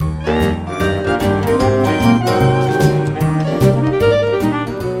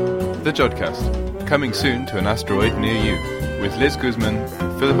The JodCast, coming soon to an asteroid near you, with Liz Guzman,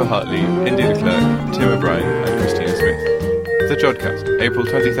 Philippa Hartley, Indy Leclerc, Tim O'Brien and Christina Smith. The JodCast, April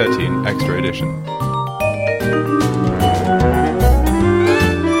 2013 Extra Edition.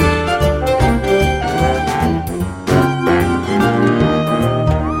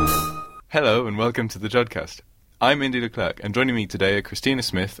 Hello and welcome to the JodCast. I'm Indy Leclerc and joining me today are Christina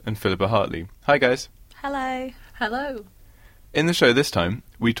Smith and Philippa Hartley. Hi guys. Hello. Hello. In the show this time,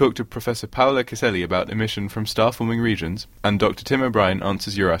 we talk to Prof Paola Caselli about emission from star-forming regions, and Dr Tim O'Brien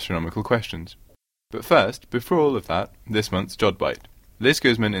answers your astronomical questions. But first, before all of that, this month's JodBite. Liz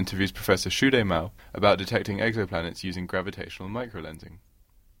Guzman interviews Prof Shude Mao about detecting exoplanets using gravitational microlensing.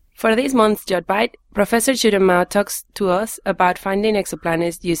 For this month's JodBite, Professor Shude Mao talks to us about finding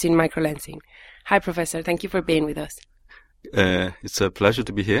exoplanets using microlensing. Hi, Professor. Thank you for being with us. It's a pleasure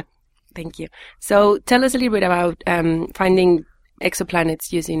to be here. Thank you. So tell us a little bit about finding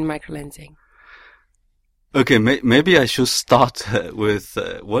exoplanets using microlensing. Okay, maybe I should start with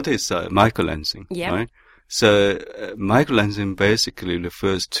what is microlensing. Yeah. Right? So microlensing basically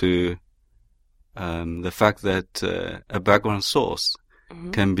refers to the fact that a background source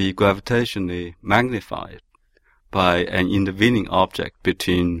can be gravitationally magnified by an intervening object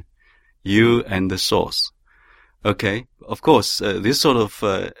between you and the source. Okay, of course, this sort of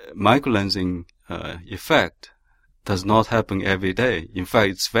microlensing effect does not happen every day. In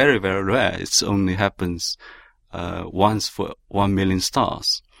fact, it's very, very rare. It only happens once for 1 million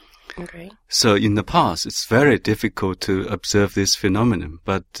stars. Okay. So in the past, it's very difficult to observe this phenomenon.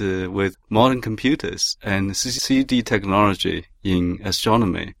 But with modern computers and CD technology in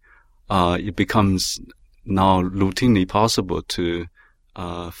astronomy, it becomes now routinely possible to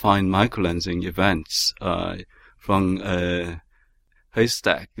find microlensing events from a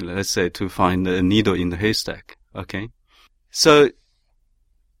haystack, let's say, to find a needle in the haystack. Okay, so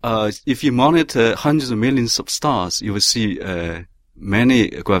if you monitor hundreds of millions of stars, you will see many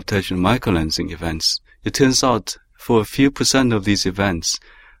gravitational microlensing events. It turns out for a few % of these events,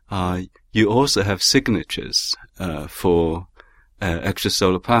 you also have signatures for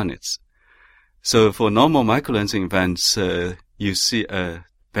extrasolar planets. So for normal microlensing events, you see a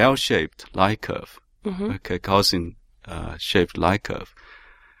bell-shaped light curve. Okay, Gaussian shaped light curve,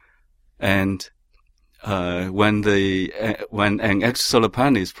 and when an extrasolar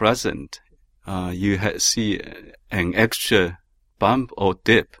planet is present, you see an extra bump or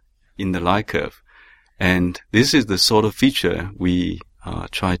dip in the light curve, and this is the sort of feature we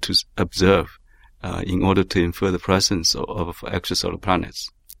try to observe in order to infer the presence of extrasolar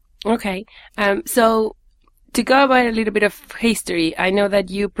planets. Okay, so to go about a little bit of history, I know that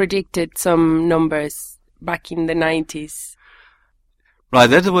you predicted some numbers back in the 90s. Right,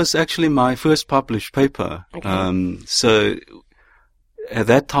 that was actually my first published paper. Okay. So at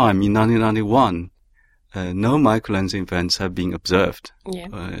that time, in 1991, no microlensing events have been observed.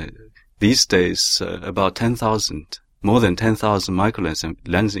 Yeah. These days, about 10,000, more than 10,000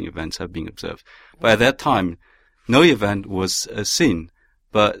 microlensing events have been observed. But at that time, no event was seen.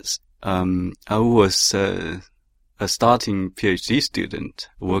 But I was a starting PhD student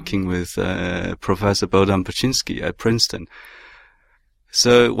working with Professor Bogdan Paczynski at Princeton.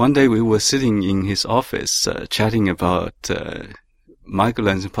 So one day we were sitting in his office chatting about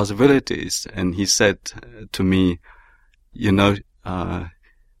microlensing possibilities, and he said to me, you know,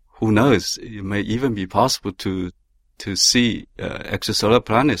 who knows, it may even be possible to see extrasolar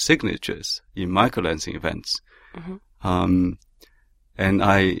planet signatures in microlensing events. And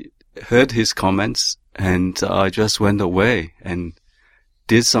I heard his comments, and I just went away and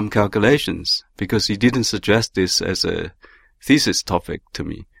did some calculations, because he didn't suggest this as a thesis topic to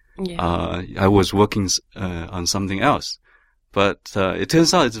me. Yeah. I was working on something else. But it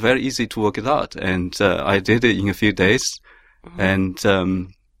turns out it's very easy to work it out, and I did it in a few days, and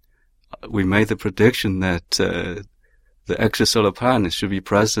we made the prediction that the extrasolar planets should be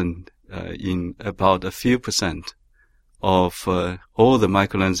present in about a few % of all the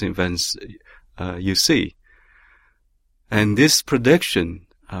microlensing events you see. And this prediction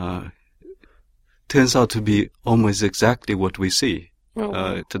turns out to be almost exactly what we see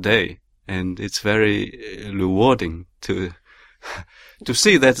today. And it's very rewarding to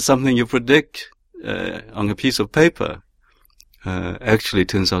see that something you predict on a piece of paper actually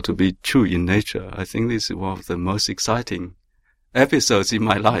turns out to be true in nature. I think this is one of the most exciting episodes in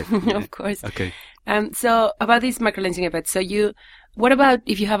my life. Of course. Okay. So about these microlensing effects, what about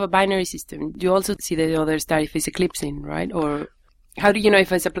if you have a binary system? Do you also see the other star if it's eclipsing, right? Or how do you know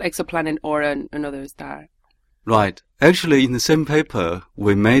if it's an exoplanet or another star? Right. Actually, in the same paper,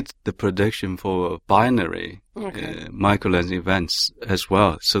 we made the prediction for binary microlensing events as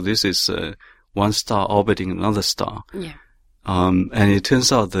well. So this is one star orbiting another star. Yeah. And it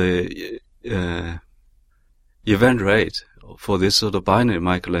turns out the event rate for this sort of binary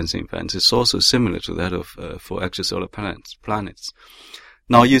microlensing events is also similar to that of for extrasolar planets.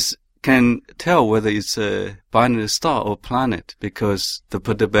 Now you can tell whether it's a binary star or planet because the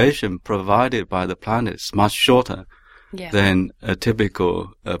perturbation provided by the planet is much shorter than a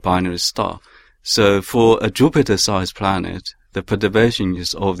typical binary star. So for a Jupiter-sized planet, the perturbation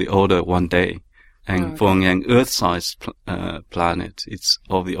is of the order of 1 day. And for an Earth-sized planet, it's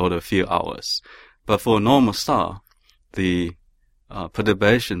of the order of a few hours. But for a normal star, the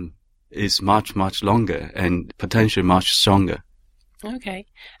perturbation is much, much longer and potentially much stronger. Okay.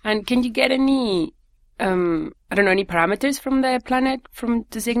 And can you get any, any parameters from the planet, from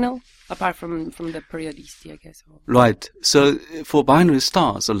the signal, apart from the periodicity, I guess? Right. So for binary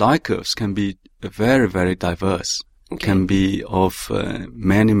stars, the light curves can be very, very diverse, can be of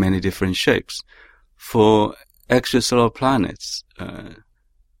many, many different shapes. For extrasolar planets,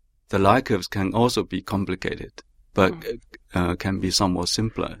 the light curves can also be complicated, but can be somewhat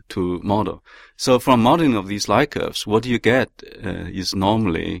simpler to model. So from modeling of these light curves, what you get is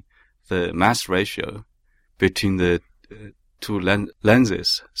normally the mass ratio between the two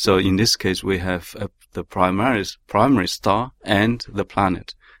lenses. So in this case, we have the primary star and the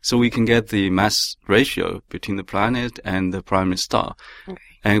planet. So we can get the mass ratio between the planet and the primary star. Okay.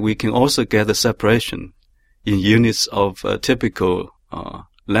 And we can also get the separation in units of typical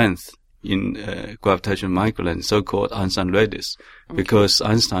length in gravitational microlens, so-called Einstein radius, because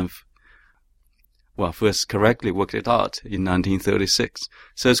Einstein, first correctly worked it out in 1936.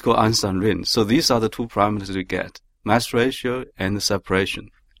 So it's called Einstein ring. So these are the two parameters we get, mass ratio and the separation.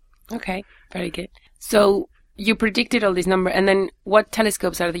 Okay, very good. So you predicted all these numbers, and then what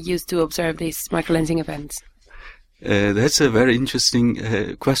telescopes are they used to observe these microlensing events? That's a very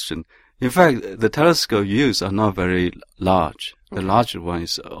interesting question. In fact, the telescope used are not very large. The larger one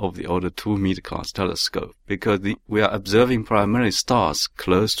is of the order 2-meter class telescope, because we are observing primarily stars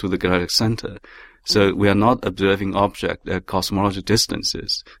close to the galactic center. So we are not observing objects at cosmological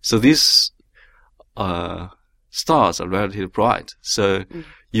distances. So these stars are relatively bright. So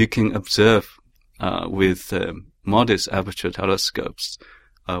you can observe with modest aperture telescopes,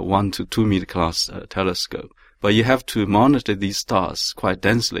 1 to 2-meter class telescope. But you have to monitor these stars quite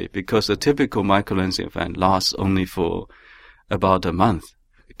densely because a typical microlensing event lasts only for about a month.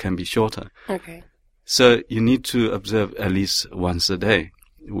 It can be shorter. Okay. So you need to observe at least once a day.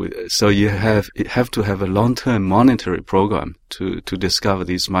 So you have to have a long-term monitoring program to discover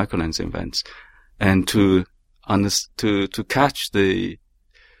these microlensing events, and to catch the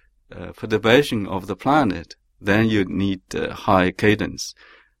perturbation of the planet. Then you need high cadence.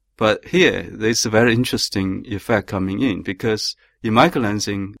 But here, there's a very interesting effect coming in, because in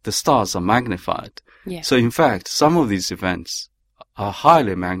microlensing, the stars are magnified. Yeah. So in fact, some of these events are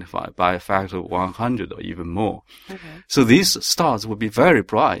highly magnified by a factor of 100 or even more. Okay. So these stars will be very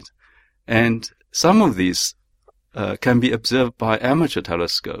bright. And some of these can be observed by amateur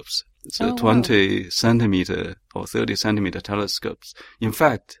telescopes. So 20 centimeter or 30 centimeter telescopes. In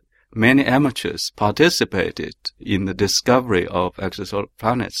fact, many amateurs participated in the discovery of extrasolar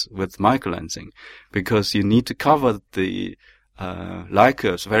planets with microlensing, because you need to cover the light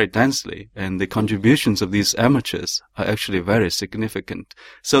curves very densely, and the contributions of these amateurs are actually very significant.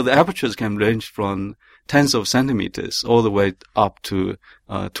 So the apertures can range from tens of centimeters all the way up to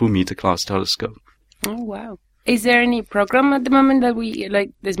 2-meter class telescope. Oh, wow. Is there any program at the moment that we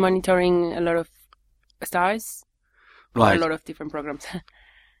is monitoring a lot of stars? Right. Or a lot of different programs.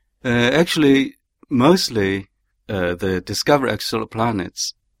 Actually, mostly the discovered extrasolar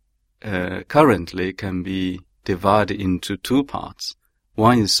planets currently can be divided into two parts.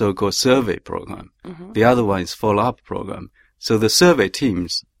 One is so-called survey program. Mm-hmm. The other one is follow-up program. So the survey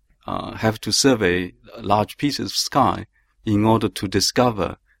teams have to survey large pieces of sky in order to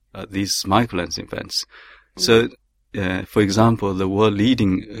discover these microlensing events. Mm-hmm. So, for example, the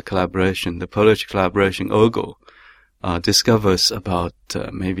world-leading collaboration, the Polish collaboration OGO, discovers about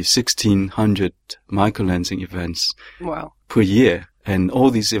maybe 1,600 microlensing events per year. And all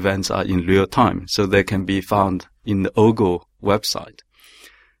these events are in real time, so they can be found in the OGO website.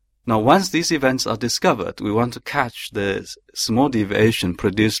 Now, once these events are discovered, we want to catch the small deviation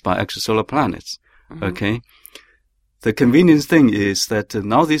produced by extrasolar planets. Mm-hmm. Okay? The convenient thing is that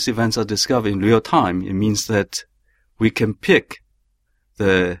now these events are discovered in real time. It means that we can pick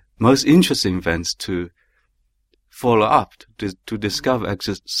the most interesting events to follow up to discover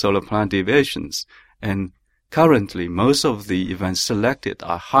extrasolar planet deviations and currently most of the events selected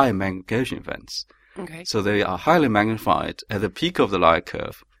are high magnification events. Okay. So they are highly magnified at the peak of the light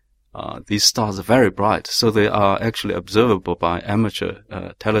curve. These stars are very bright, so they are actually observable by amateur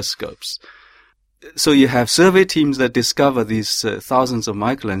telescopes. So you have survey teams that discover these thousands of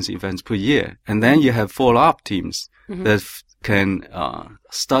microlensing events per year, and then you have follow-up teams that can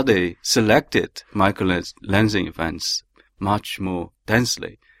study selected microlensing events much more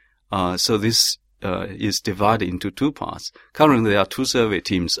densely. So this is divided into two parts. Currently, there are two survey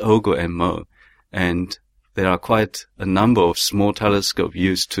teams, OGO and MO, and there are quite a number of small telescopes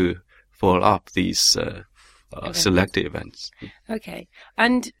used to follow up these selected events. Okay.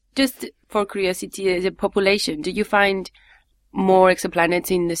 And just for curiosity, the population, do you find more exoplanets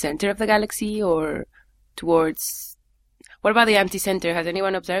in the center of the galaxy or towards... What about the anti-center? Has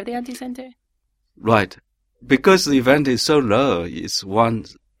anyone observed the anti-center? Right. Because the event is so low, it's one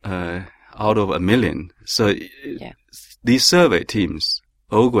out of a million. So these survey teams,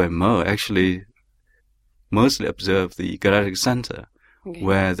 OGO and MO, actually mostly observe the galactic center,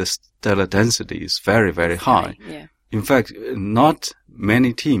 where the stellar density is very, very high. Yeah. In fact, not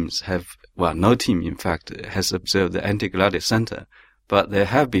many teams no team, in fact, has observed the anti-galactic center, but there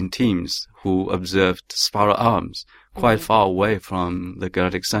have been teams who observed spiral arms quite far away from the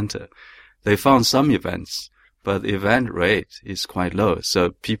galactic center. They found some events, but the event rate is quite low,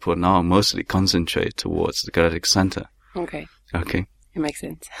 so people now mostly concentrate towards the galactic center. Okay. Okay. It makes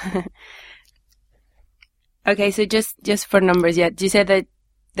sense. Okay, so just for numbers, you said that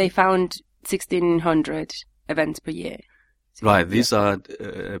they found 1,600 events per year. Right, these are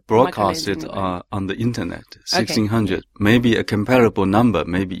broadcasted on the internet, 1,600. Okay. Maybe a comparable number,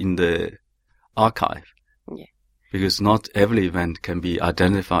 maybe in the archive. Yeah. Because not every event can be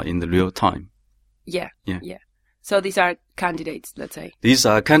identified in the real time. Yeah. So these are candidates, let's say. These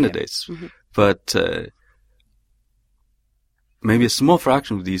are candidates, but maybe a small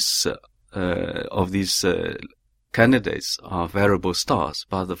fraction of these candidates are variable stars,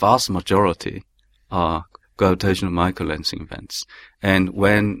 but the vast majority are gravitational microlensing events. And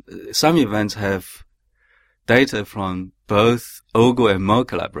when some events have data from both OGO and MO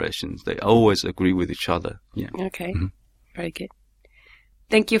collaborations, they always agree with each other. Yeah. Okay. Very good.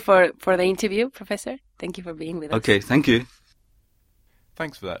 Thank you for the interview, Professor. Thank you for being with us. Okay, thank you.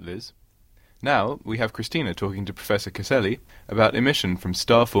 Thanks for that, Liz. Now we have Christina talking to Professor Caselli about emission from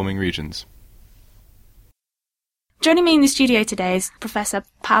star-forming regions. Joining me in the studio today is Professor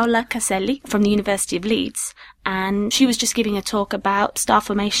Paola Caselli from the University of Leeds, and she was just giving a talk about star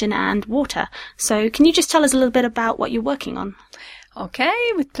formation and water. So can you just tell us a little bit about what you're working on?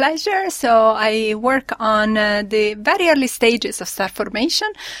 Okay, with pleasure. So I work on the very early stages of star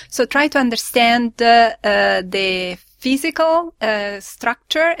formation, so try to understand the physical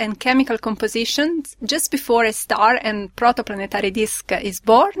structure and chemical composition just before a star and protoplanetary disk is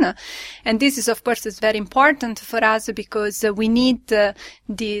born. And this is, of course, is very important for us because we need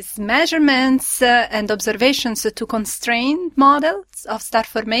these measurements and observations to constrain models of star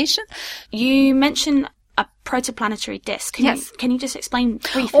formation. You mentioned a protoplanetary disk. Can you just explain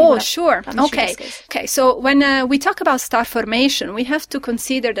briefly? Oh, sure. Okay. So when we talk about star formation, we have to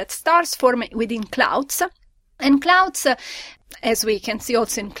consider that stars form within clouds. And clouds, as we can see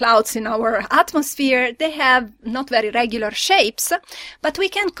also in clouds in our atmosphere, they have not very regular shapes, but we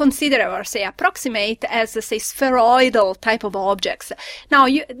can consider or say approximate as, say, spheroidal type of objects. Now,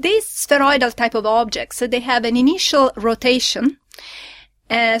 these spheroidal type of objects, they have an initial rotation.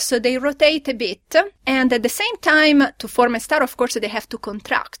 So they rotate a bit, and at the same time, to form a star, of course, they have to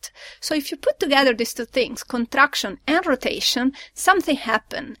contract. So if you put together these two things, contraction and rotation, something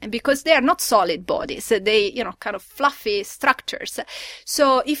happens, because they are not solid bodies. They, kind of fluffy structures.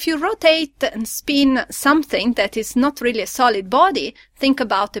 So if you rotate and spin something that is not really a solid body, think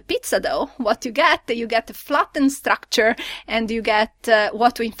about a pizza dough. What you get a flattened structure, and you get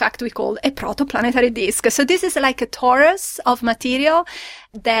what we call a protoplanetary disk. So this is like a torus of material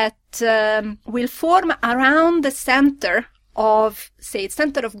that will form around the center of, say,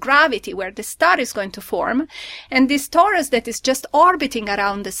 center of gravity where the star is going to form. And this torus that is just orbiting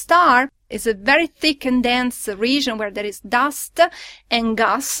around the star is a very thick and dense region where there is dust and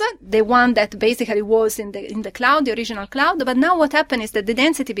gas, the one that basically was in the cloud, the original cloud. But now what happens is that the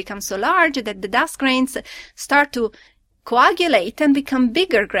density becomes so large that the dust grains start to coagulate and become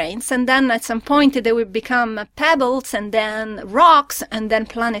bigger grains, and then at some point they will become pebbles, and then rocks, and then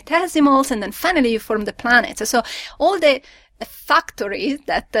planetesimals, and then finally you form the planets. So all the factory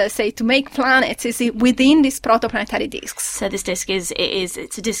that say to make planets is within these protoplanetary disks. So this disk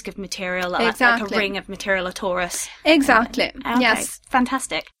it's a disk of material, exactly. like a ring of material, a torus. Exactly. Okay. Yes.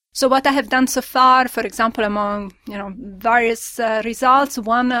 Fantastic. So what I have done so far, for example, among various results,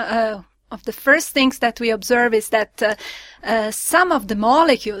 one of the first things that we observe is that some of the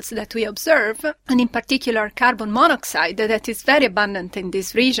molecules that we observe, and in particular carbon monoxide, that is very abundant in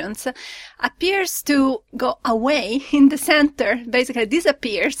these regions, appears to go away in the center, basically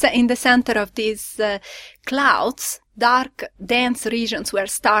disappears in the center of these clouds, dark, dense regions where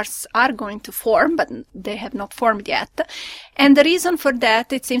stars are going to form, but they have not formed yet. And the reason for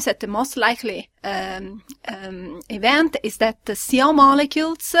that, it seems that the most likely event is that the CO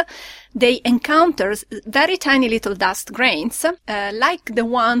molecules, they encounter very tiny little dust grains, like the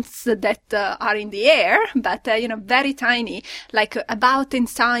ones that are in the air, but very tiny, like about in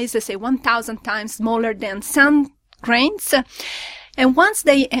size, say 1,000 times smaller than sun grains. And once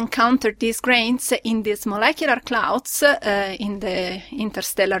they encounter these grains in these molecular clouds in the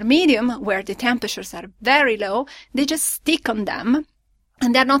interstellar medium, where the temperatures are very low, they just stick on them.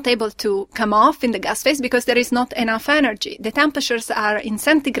 And they're not able to come off in the gas phase because there is not enough energy. The temperatures are in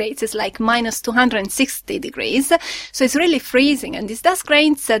centigrades, it's like minus 260 degrees. So it's really freezing. And these dust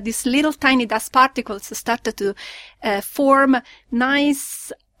grains, these little tiny dust particles started to form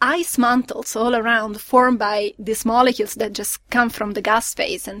nice ice mantles all around, formed by these molecules that just come from the gas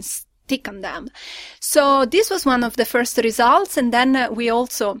phase and stick on them. So this was one of the first results. And then we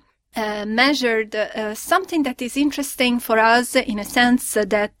also measured something that is interesting for us in a sense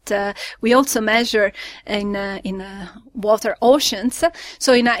that we also measure in water oceans.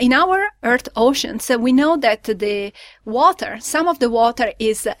 So in our Earth oceans, we know that the water, some of the water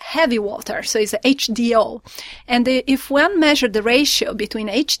is heavy water, so it's HDO. And if one measure the ratio between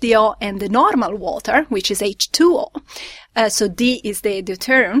HDO and the normal water, which is H2O, so D is the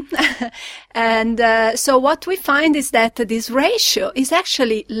deuterium. And so what we find is that this ratio is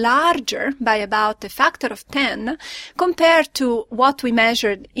actually larger by about a factor of 10 compared to what we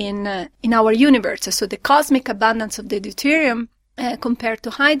measured in our universe. So the cosmic abundance of the deuterium compared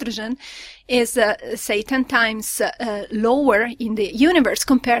to hydrogen is, say, 10 times lower in the universe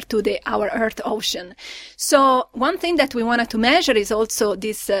compared to our Earth ocean. So one thing that we wanted to measure is also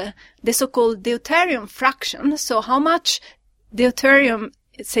this, the so-called deuterium fraction. So how much deuterium,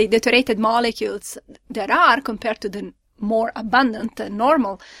 say, deuterated molecules there are compared to the more abundant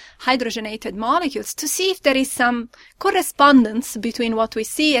normal hydrogenated molecules, to see if there is some correspondence between what we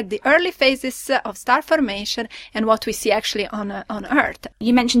see at the early phases of star formation and what we see actually on Earth.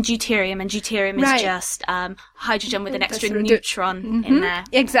 You mentioned deuterium, and deuterium is just hydrogen with an extra neutron in there.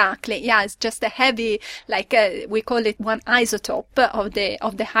 Exactly. Yeah, it's just a heavy, like we call it one isotope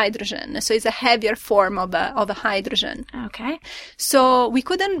of the hydrogen. So it's a heavier form of a hydrogen. Okay. So we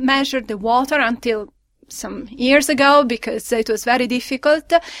couldn't measure the water until some years ago because it was very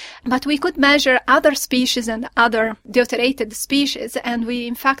difficult, but we could measure other species and other deuterated species, and we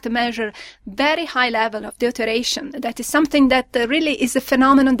in fact measure very high level of deuteration. That is something that really is a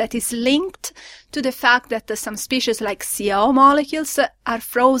phenomenon that is linked to the fact that some species like CO molecules are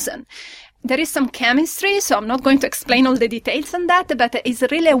frozen. There is some chemistry, so I'm not going to explain all the details on that, but it's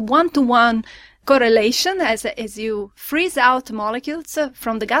really a one-to-one correlation. As you freeze out molecules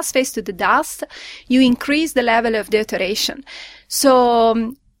from the gas phase to the dust, you increase the level of deuteration.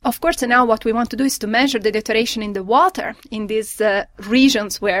 So, of course, now what we want to do is to measure the deuteration in the water in these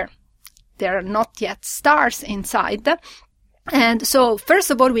regions where there are not yet stars inside. And so,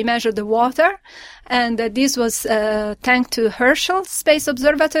 first of all, we measured the water, and this was thanks to Herschel Space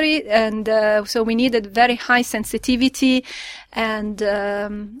Observatory, and so we needed very high sensitivity and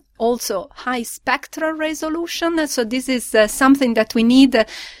also high spectral resolution. So this is something that we need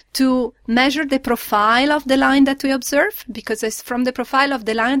to measure the profile of the line that we observe, because it's from the profile of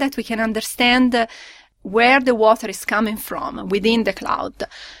the line that we can understand where the water is coming from within the cloud.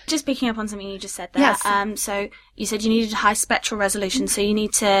 Just picking up on something you just said there. Yes. So you said you needed high spectral resolution, so you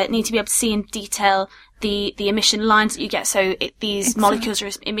need to be able to see in detail the emission lines that you get. So these molecules are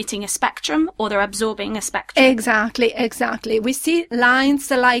emitting a spectrum, or they're absorbing a spectrum. Exactly. We see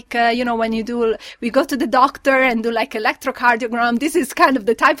lines like, when we go to the doctor and do like electrocardiogram. This is kind of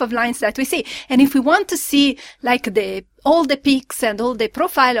the type of lines that we see. And if we want to see like all the peaks and all the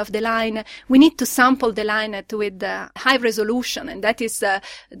profile of the line, we need to sample the line with high resolution, and that is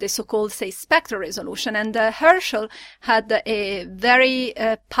the so-called, say, spectral resolution. And Herschel had a very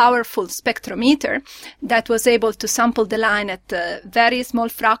powerful spectrometer that was able to sample the line at a very small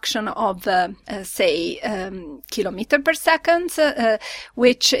fraction of, kilometer per second,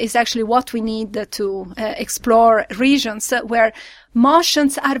 which is actually what we need to explore regions where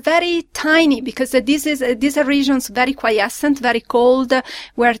motions are very tiny, because these are regions very quiescent, very cold,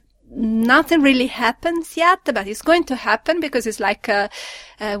 where nothing really happens yet, but it's going to happen because it's like,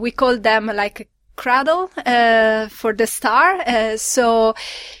 we call them like a cradle, for the star. So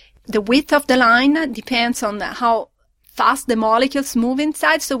the width of the line depends on how fast the molecules move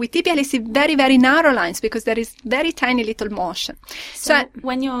inside. So we typically see very, very narrow lines because there is very tiny little motion. So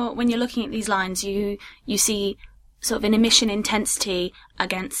when you're looking at these lines, you see sort of an emission intensity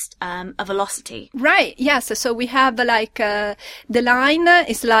against a velocity. Right, yes. So we have like the line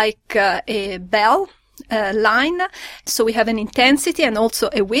is like a bell line. So we have an intensity and also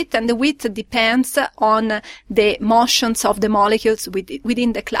a width, and the width depends on the motions of the molecules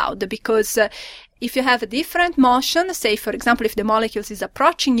within the cloud, because if you have a different motion, say, for example, if the molecules is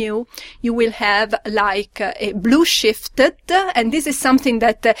approaching you, you will have like a blue shifted, and this is something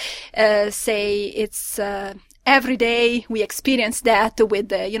that, say, it's every day we experience that with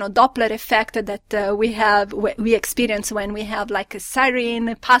the, Doppler effect that we experience when we have like a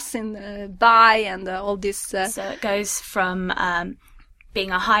siren passing by and all this. So it goes from being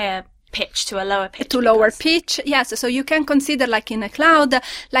a higher pitch to a lower pitch. To lower pitch, yes. So you can consider like in a cloud,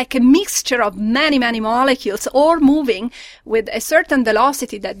 like a mixture of many, many molecules all moving with a certain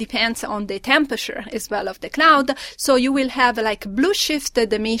velocity that depends on the temperature as well of the cloud. So you will have like blue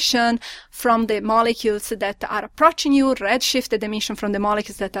shifted emission from the molecules that are approaching you, red shifted emission from the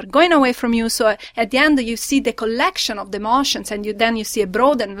molecules that are going away from you. So at the end you see the collection of the motions, and then you see a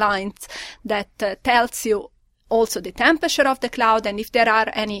broadened line that tells you also the temperature of the cloud, and if there are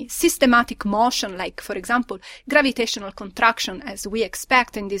any systematic motion, like, for example, gravitational contraction, as we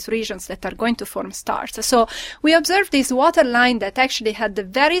expect in these regions that are going to form stars. So we observed this water line that actually had a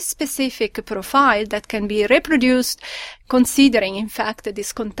very specific profile that can be reproduced considering, in fact,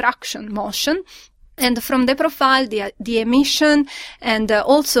 this contraction motion. And from the profile, the emission and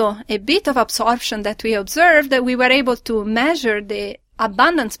also a bit of absorption that we observed, we were able to measure the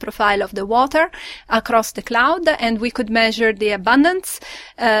abundance profile of the water across the cloud, and we could measure the abundance.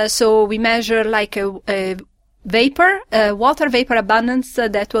 So we measure like a vapor, water vapor abundance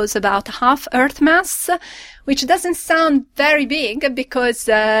that was about half Earth mass, which doesn't sound very big because,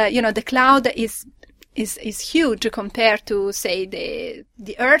 the cloud is huge compared to, say,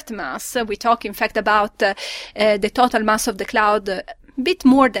 the Earth mass. We talk, in fact, about the total mass of the cloud bit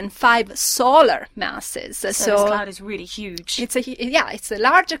more than 5 solar masses. So this cloud is really huge. It's a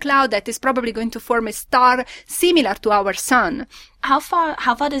larger cloud that is probably going to form a star similar to our sun. How far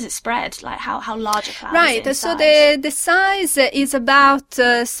does it spread? Like how large a cloud right, is it in so size? the size is about,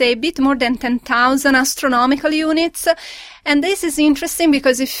 say, a bit more than 10,000 astronomical units. And this is interesting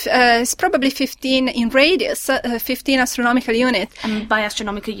because if it's probably 15 in radius, 15 astronomical units. And by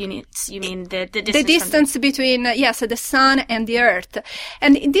astronomical units, you mean the distance? The distance between, the sun and the Earth.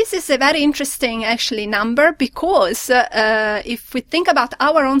 And this is a very interesting, actually, number because if we think about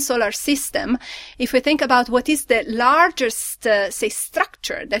our own solar system, if we think about what is the largest, say,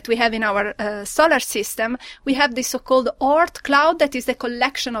 structure that we have in our solar system, we have the so-called Oort cloud that is a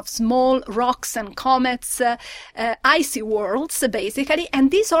collection of small rocks and comets, icy worlds, basically.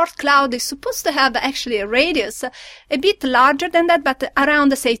 And this Oort cloud is supposed to have actually a radius a bit larger than that, but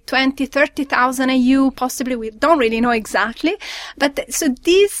around, say, 30,000 AU, possibly. We don't really know exactly. But so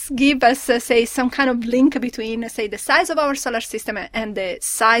this gives us, say, some kind of link between, say, the size of our solar system and the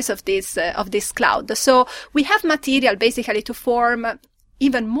size of this cloud. So we have material basically to form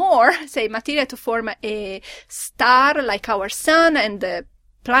even more, say, material to form a star like our sun and the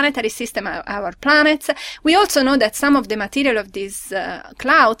planetary system, our planets. We also know that some of the material of these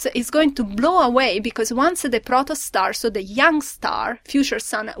clouds is going to blow away because once the protostar, so the young star, future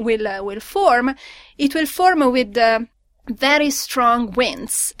sun, will form, it will form with very strong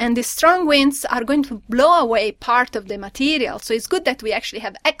winds, and the strong winds are going to blow away part of the material. So it's good that we actually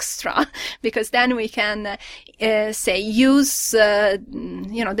have extra, because then we can, say, use,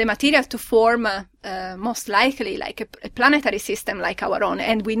 the material to form, most likely like a planetary system like our own.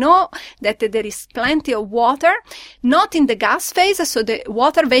 And we know that there is plenty of water, not in the gas phase. So the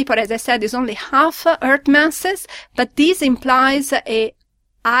water vapor, as I said, is only half Earth masses, but this implies a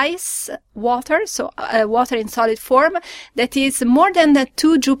ice water, so water in solid form, that is more than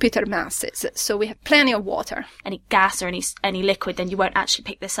 2 Jupiter masses. So we have plenty of water. Any gas or any liquid, then you won't actually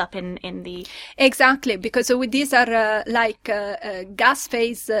pick this up in the... Exactly, because these are like gas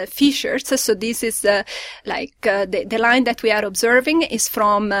phase fissures. So this is like the line that we are observing is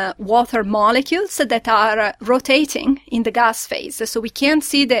from water molecules that are rotating in the gas phase. So we can't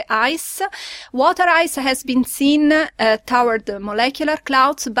see the ice. Water ice has been seen toward the molecular cloud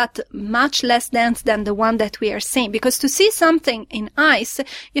clouds, but much less dense than the one that we are seeing. Because to see something in ice,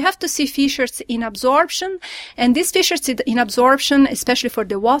 you have to see features in absorption, and these features in absorption, especially for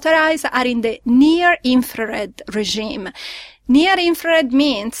the water ice, are in the near-infrared regime. Near-infrared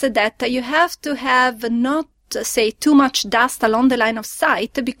means that you have to have not say too much dust along the line of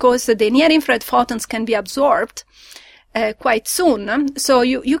sight, because the near-infrared photons can be absorbed quite soon. So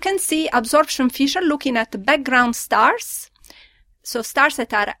you can see absorption feature looking at the background stars. So stars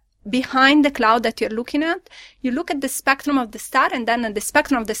that are behind the cloud that you're looking at. You look at the spectrum of the star, and then the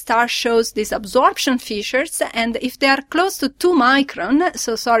spectrum of the star shows these absorption features. And if they are close to 2 micron,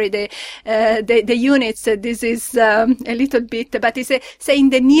 so sorry, the units, this is a little bit, but it's say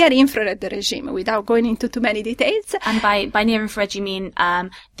in the near-infrared regime, without going into too many details. And by near-infrared, you mean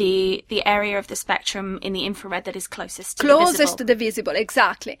the area of the spectrum in the infrared that is closest to the visible. To the visible,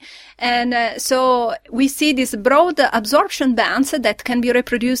 exactly. And so we see these broad absorption bands that can be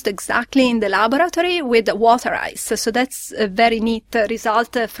reproduced exactly in the laboratory with water ice. So that's a very neat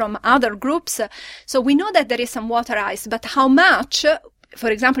result from other groups. So we know that there is some water ice, but how much? For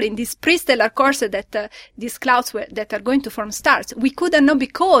example, in this pre-stellar course that these clouds that are going to form stars, we couldn't know,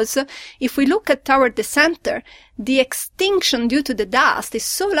 because if we look toward the center, the extinction due to the dust is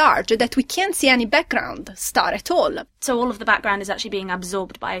so large that we can't see any background star at all. So all of the background is actually being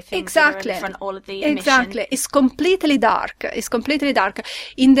absorbed by things exactly. that are in front, all of the emission. Exactly. It's completely dark.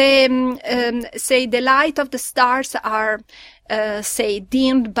 In the, say, the light of the stars are say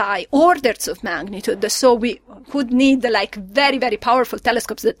dimmed by orders of magnitude, so we would need like very, very powerful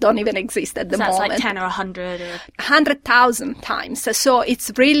telescopes that don't even exist at the moment. That's like 10 or 100 or 100,000 times. So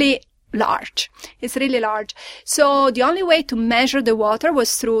it's really large. It's really large. So the only way to measure the water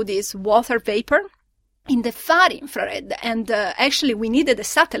was through this water vapor in the far infrared, and actually we needed a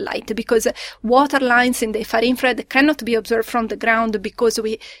satellite, because water lines in the far infrared cannot be observed from the ground, because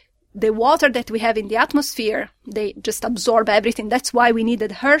the water that we have in the atmosphere, they just absorb everything. That's why we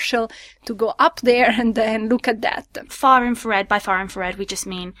needed Herschel to go up there and look at that. Far infrared, by far infrared, we just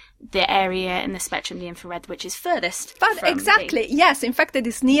mean the area in the spectrum, the infrared, which is furthest from exactly, yes. In fact,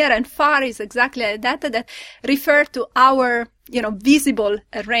 this near and far is exactly that refer to our, visible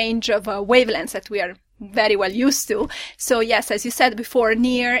range of wavelengths that we are very well used to. So yes, as you said before,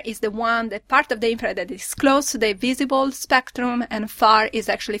 near is the part of the infrared that is close to the visible spectrum, and far is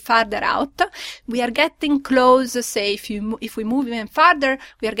actually farther out. We are getting close, say, if we move even farther,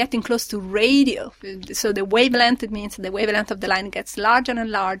 we are getting close to radio. So the wavelength, it means the wavelength of the line gets larger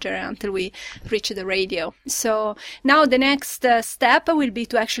and larger until we reach the radio. So now the next step will be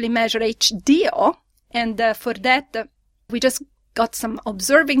to actually measure HDO, and for that, we just got some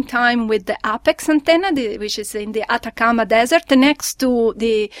observing time with the Apex antenna, which is in the Atacama Desert, next to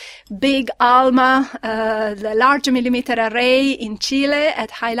the big ALMA, the large millimeter array in Chile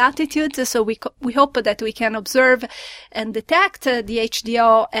at high latitudes. So we hope that we can observe and detect the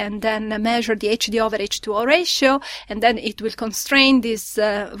HDO, and then measure the HDO over H2O ratio, and then it will constrain this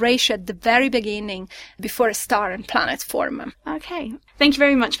ratio at the very beginning, before a star and planet form. Okay. Thank you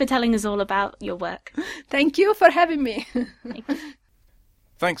very much for telling us all about your work. Thank you for having me.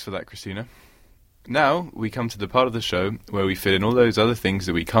 Thanks for that, Christina. Now we come to the part of the show where we fit in all those other things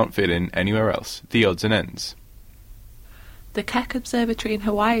that we can't fit in anywhere else, the odds and ends. The Keck Observatory in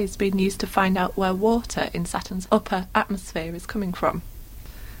Hawaii is being used to find out where water in Saturn's upper atmosphere is coming from.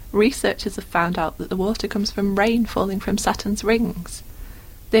 Researchers have found out that the water comes from rain falling from Saturn's rings.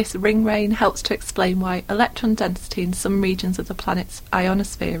 This ring rain helps to explain why electron density in some regions of the planet's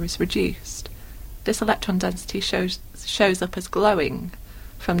ionosphere is reduced. This electron density shows up as glowing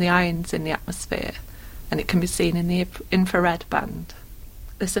from the ions in the atmosphere, and it can be seen in the infrared band.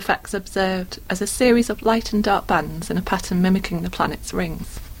 This effect is observed as a series of light and dark bands in a pattern mimicking the planet's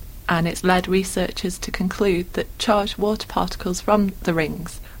rings, and it's led researchers to conclude that charged water particles from the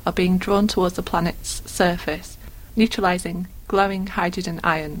rings are being drawn towards the planet's surface, neutralizing glowing hydrogen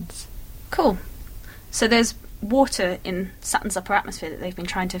ions. Cool. So there's water in Saturn's upper atmosphere that they've been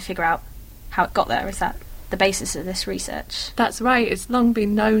trying to figure out how it got there. Is that the basis of this research? That's right. It's long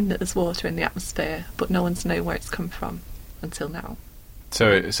been known that there's water in the atmosphere, but no one's known where it's come from until now.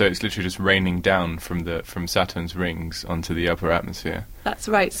 So it's literally just raining down from Saturn's rings onto the upper atmosphere. That's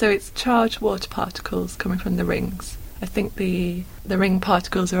right. So it's charged water particles coming from the rings. I think the ring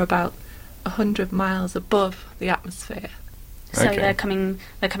particles are about 100 miles above the atmosphere. So okay. they're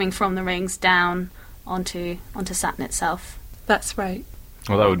coming from the rings down onto Saturn itself. That's right.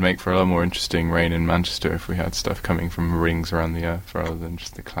 Well, that would make for a lot more interesting rain in Manchester if we had stuff coming from rings around the Earth rather than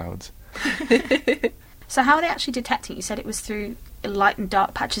just the clouds. So how are they actually detecting? You said it was through light and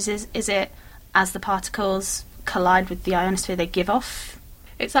dark patches. Is it as the particles collide with the ionosphere they give off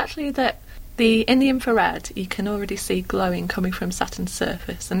It's actually that in the infrared, you can already see glowing coming from Saturn's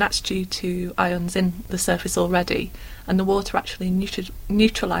surface, and that's due to ions in the surface already, and the water actually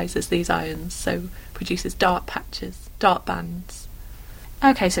neutralises these ions, so produces dark patches, dark bands.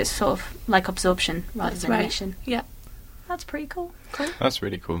 Okay, so it's sort of like absorption rather than emission. Yeah. That's pretty cool. That's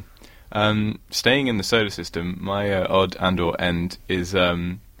really cool. Staying in the solar system, my odd and/or end is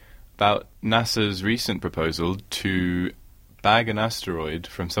about NASA's recent proposal to bag an asteroid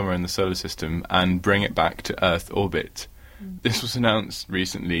from somewhere in the solar system and bring it back to Earth orbit. This was announced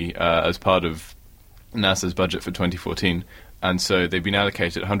recently as part of NASA's budget for 2014, and so they've been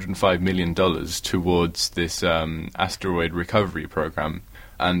allocated $105 million towards this asteroid recovery program.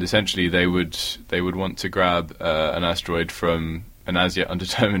 And essentially they would want to grab an asteroid from an as yet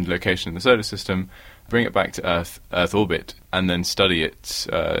undetermined location in the solar system, bring it back to Earth orbit, and then study its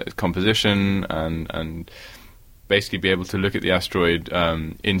composition and basically be able to look at the asteroid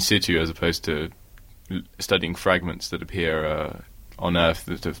in situ as opposed to studying fragments that appear on Earth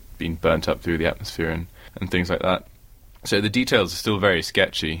that have been burnt up through the atmosphere and things like that. So the details are still very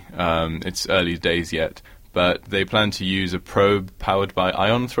sketchy. It's early days yet, but they plan to use a probe powered by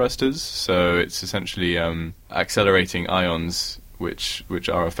ion thrusters. So it's essentially accelerating ions which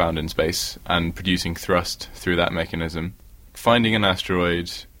are found in space and producing thrust through that mechanism. Finding an asteroid,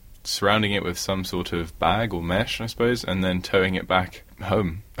 surrounding it with some sort of bag or mesh, I suppose, and then towing it back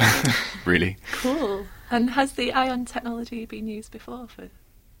home, really. Cool. And has the ion technology been used before for...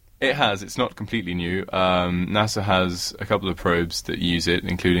 It has. It's not completely new. NASA has a couple of probes that use it,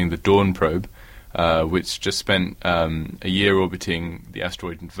 including the Dawn probe, which just spent a year orbiting the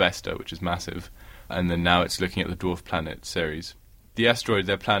asteroid Vesta, which is massive, and then now it's looking at the dwarf planet Ceres. The asteroid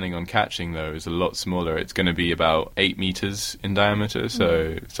they're planning on catching, though, is a lot smaller. It's going to be about 8 meters in diameter,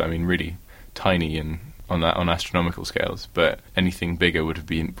 so I mean, really tiny on astronomical scales. But anything bigger would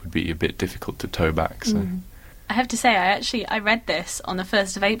be a bit difficult to tow back. So. I have to say, I read this on the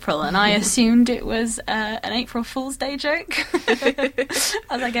 1st of April, and I assumed it was an April Fool's Day joke, as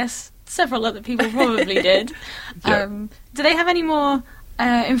I guess several other people probably did. Yeah. Do they have any more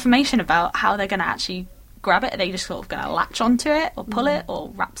information about how they're going to actually grab it? Are they just sort of going to latch onto it, or pull it, or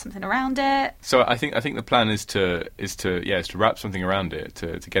wrap something around it? So I think the plan is to wrap something around it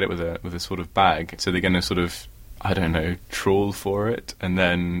to get it with a sort of bag. So they're going to sort of, I don't know, trawl for it,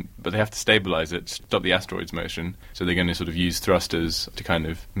 but they have to stabilize it, stop the asteroid's motion. So they're going to sort of use thrusters to kind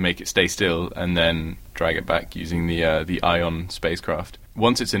of make it stay still, and then drag it back using the ION spacecraft.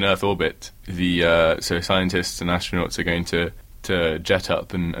 Once it's in Earth orbit, so scientists and astronauts are going to jet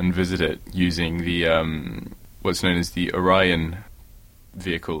up and visit it using the what's known as the Orion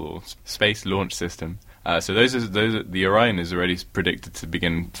vehicle or space launch system. So the Orion is already predicted to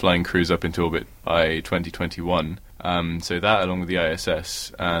begin flying crews up into orbit by 2021. So that, along with the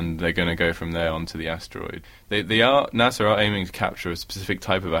ISS, and they're going to go from there onto the asteroid. NASA are aiming to capture a specific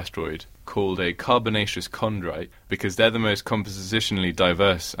type of asteroid called a carbonaceous chondrite, because they're the most compositionally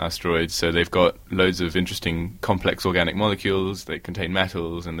diverse asteroids. So they've got loads of interesting complex organic molecules, they contain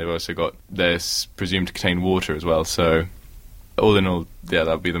metals, and they're presumed to contain water as well. So all in all, yeah,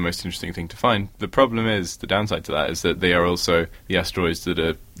 that would be the most interesting thing to find. The downside to that is that they are also the asteroids that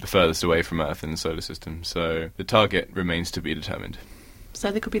are the furthest away from Earth in the solar system. So the target remains to be determined.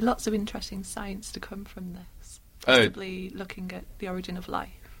 So there could be lots of interesting science to come from this, possibly looking at the origin of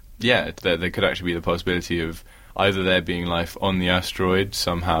life. Yeah, there could actually be the possibility of either there being life on the asteroid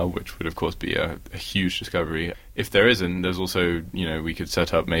somehow, which would of course be a huge discovery. If there isn't, there's also, we could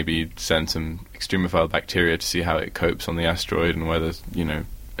send some extremophile bacteria to see how it copes on the asteroid and whether,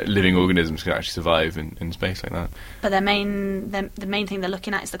 living organisms can actually survive in space like that. But the main thing they're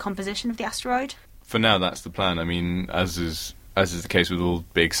looking at is the composition of the asteroid? For now, that's the plan. I mean, as is the case with all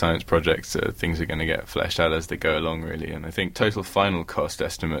big science projects, things are going to get fleshed out as they go along, really. And I think total final cost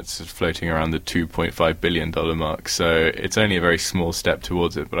estimates are floating around the $2.5 billion mark. So it's only a very small step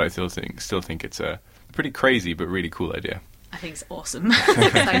towards it, but I still think it's a pretty crazy but really cool idea. I think it's awesome.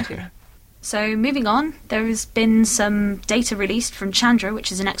 Exciting. So moving on, there has been some data released from Chandra,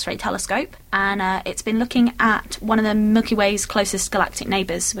 which is an X-ray telescope, and it's been looking at one of the Milky Way's closest galactic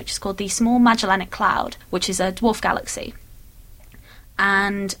neighbours, which is called the Small Magellanic Cloud, which is a dwarf galaxy.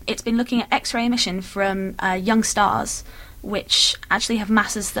 And it's been looking at X-ray emission from young stars, which actually have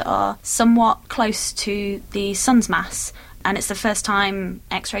masses that are somewhat close to the Sun's mass, and it's the first time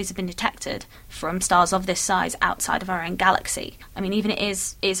X-rays have been detected from stars of this size outside of our own galaxy. I mean, even it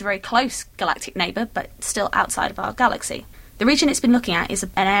is a very close galactic neighbour, but still outside of our galaxy. The region it's been looking at is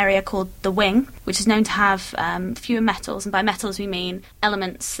an area called the wing, which is known to have fewer metals, and by metals we mean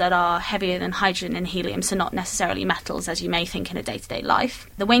elements that are heavier than hydrogen and helium, so not necessarily metals as you may think in a day-to-day life.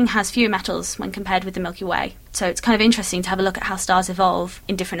 The wing has fewer metals when compared with the Milky Way, so it's kind of interesting to have a look at how stars evolve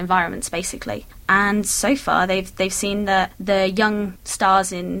in different environments, basically. And so far they've seen that the young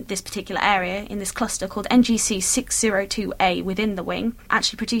stars in this particular area, in this cluster called NGC 602A within the wing,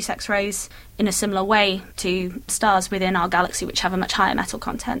 actually produce X-rays in a similar way to stars within our galaxy which have a much higher metal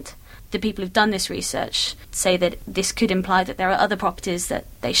content. The people who've done this research say that this could imply that there are other properties that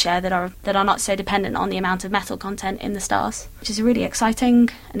they share that are not so dependent on the amount of metal content in the stars, which is a really exciting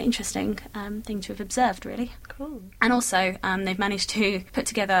and interesting thing to have observed, really. Cool. And also, they've managed to put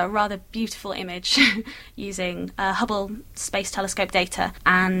together a rather beautiful image using Hubble Space Telescope data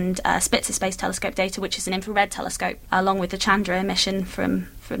and Spitzer Space Telescope data, which is an infrared telescope, along with the Chandra emission from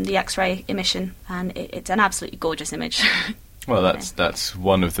the X-ray emission, and it's an absolutely gorgeous image. Well, that's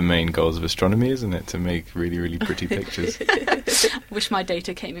one of the main goals of astronomy, isn't it? To make really, really pretty pictures. Wish my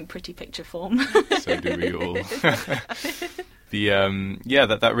data came in pretty picture form. So do we all.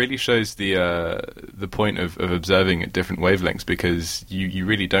 That really shows the point of observing at different wavelengths, because you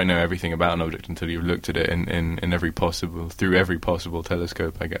really don't know everything about an object until you've looked at it in every possible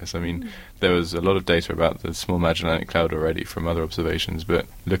telescope, I guess. I mean, there was a lot of data about the Small Magellanic Cloud already from other observations, but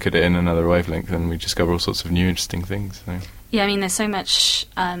look at it in another wavelength and we discover all sorts of new interesting things. So. Yeah, I mean, there's so much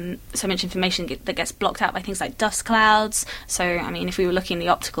information that gets blocked out by things like dust clouds. So, I mean, if we were looking, the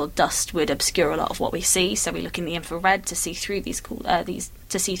optical dust would obscure a lot of what we see. So we look in the infrared to see through these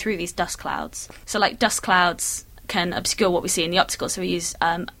dust clouds. So, like, dust clouds can obscure what we see in the optical. So we use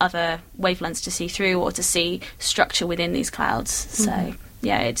other wavelengths to see through or to see structure within these clouds. So,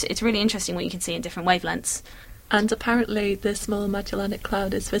 yeah, it's really interesting what you can see in different wavelengths. And apparently the Small Magellanic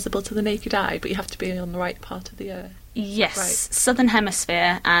Cloud is visible to the naked eye, but you have to be on the right part of the Earth. Yes, right. Southern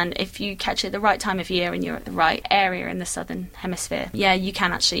Hemisphere, and if you catch it at the right time of year and you're at the right area in the Southern Hemisphere, yeah, you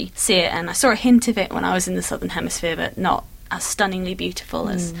can actually see it. And I saw a hint of it when I was in the Southern Hemisphere, but not as stunningly beautiful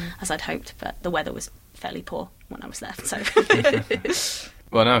as I'd hoped. But the weather was fairly poor when I was there, so...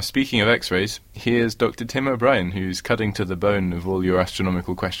 Well, now, speaking of X-rays, here's Dr. Tim O'Brien, who's cutting to the bone of all your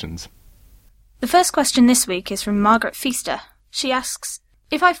astronomical questions. The first question this week is from Margaret Feaster. She asks,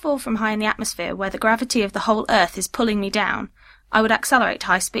 if I fall from high in the atmosphere where the gravity of the whole Earth is pulling me down, I would accelerate to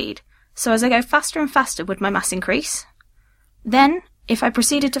high speed. So as I go faster and faster, would my mass increase? Then, if I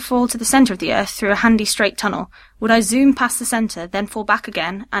proceeded to fall to the centre of the Earth through a handy straight tunnel, would I zoom past the centre, then fall back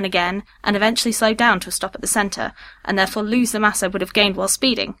again, and eventually slow down to a stop at the centre, and therefore lose the mass I would have gained while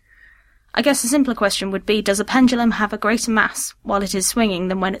speeding? I guess a simpler question would be, does a pendulum have a greater mass while it is swinging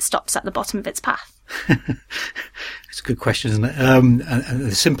than when it stops at the bottom of its path? It's a good question, isn't it? And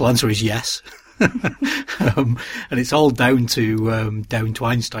the simple answer is yes. And it's all down to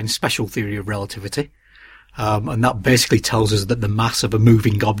Einstein's special theory of relativity. And that basically tells us that the mass of a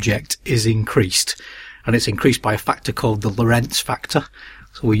moving object is increased. And it's increased by a factor called the Lorentz factor.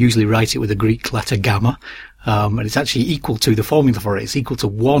 So we usually write it with a Greek letter gamma. And it's actually equal to, the formula for it is equal to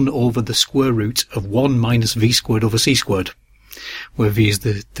 1 over the square root of 1 minus v squared over c squared, where v is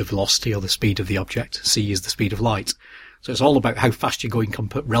the velocity or the speed of the object, c is the speed of light. So it's all about how fast you're going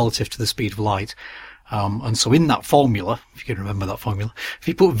relative to the speed of light. And so in that formula, if you can remember that formula, if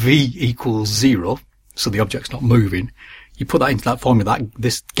you put v equals 0, so the object's not moving, you put that into that formula,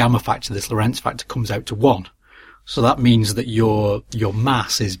 this gamma factor, this Lorentz factor, comes out to 1. So that means that your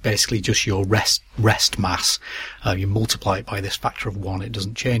mass is basically just your rest mass. You multiply it by this factor of 1, it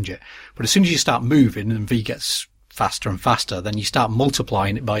doesn't change it. But as soon as you start moving and v gets faster and faster, then you start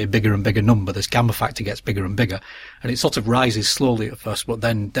multiplying it by a bigger and bigger number. This gamma factor gets bigger and bigger, and it sort of rises slowly at first, but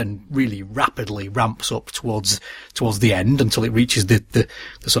then really rapidly ramps up towards the end until it reaches the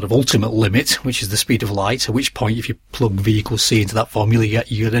sort of ultimate limit, which is the speed of light. At which point, if you plug v equals c into that formula,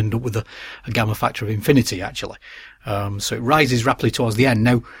 you'd end up with a gamma factor of infinity, actually. So it rises rapidly towards the end.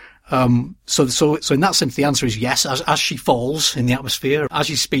 Now, so in that sense, the answer is yes. As she falls in the atmosphere, as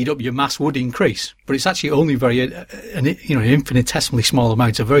you speed up, your mass would increase, but it's actually only an infinitesimally small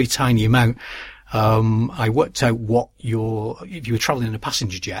amount, a very tiny amount. I worked out if you were traveling in a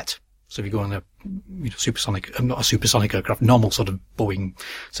passenger jet, so if you go on a supersonic, not a supersonic aircraft, normal sort of Boeing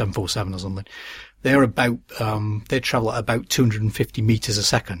 747 or something, they travel at about 250 meters a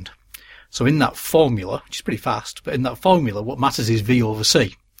second. So in that formula, which is pretty fast, but in that formula, what matters is v over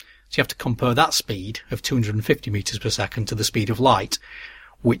c. So you have to compare that speed of 250 meters per second to the speed of light,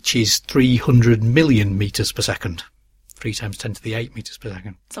 which is 300 million meters per second. 3 times 10 to the 8 meters per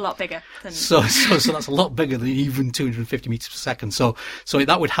second. It's a lot bigger than... So that's a lot bigger than even 250 meters per second. So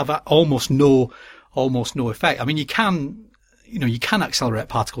that would have almost no effect. I mean, you can you can accelerate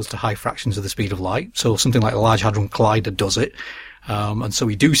particles to high fractions of the speed of light. So something like the Large Hadron Collider does it. And so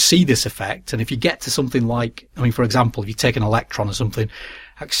we do see this effect. And if you get to something like, for example, if you take an electron or something,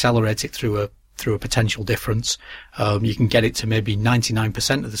 accelerate it through a potential difference, you can get it to maybe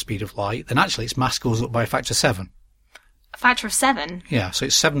 99% of the speed of light, then actually its mass goes up by a factor of 7. A factor of 7? Yeah, so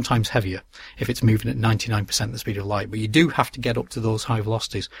it's 7 times heavier if it's moving at 99% of the speed of light. But you do have to get up to those high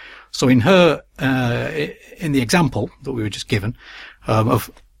velocities. So in the example that we were just given, of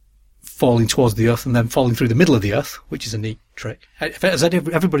falling towards the Earth and then falling through the middle of the Earth, which is a neat trick. As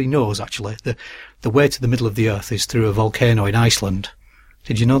everybody knows, actually, the way to the middle of the Earth is through a volcano in Iceland.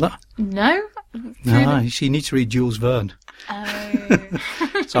 Did you know that? No. No, you need to read Jules Verne. Oh.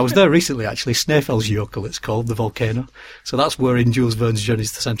 So I was there recently, actually. Snæfellsjökull, it's called, the volcano. So that's where in Jules Verne's Journey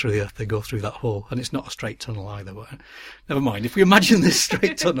to the Centre of the Earth they go through that hole. And it's not a straight tunnel either, but never mind. If we imagine this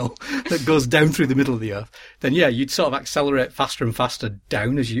straight tunnel that goes down through the middle of the Earth, then yeah, you'd sort of accelerate faster and faster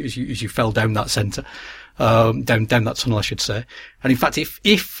down as you fell down that centre, down that tunnel, I should say. And in fact,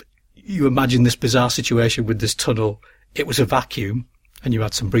 if you imagine this bizarre situation with this tunnel, it was a vacuum, and you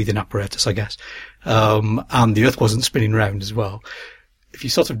had some breathing apparatus, I guess, and the Earth wasn't spinning round as well. If you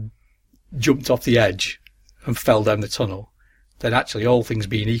sort of jumped off the edge and fell down the tunnel, then actually, all things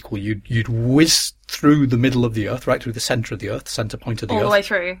being equal, you'd whiz through the middle of the Earth, right through the centre of the Earth, centre point of the Earth. All the way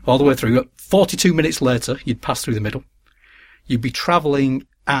through? All the way through. 42 minutes later, you'd pass through the middle. You'd be travelling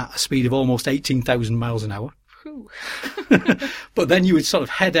at a speed of almost 18,000 miles an hour. But then you would sort of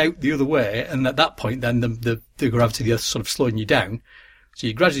head out the other way, and at that point, then the gravity of the Earth sort of slowing you down. So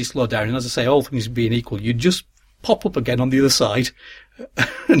you gradually slow down, and as I say, all things being equal, you'd just pop up again on the other side,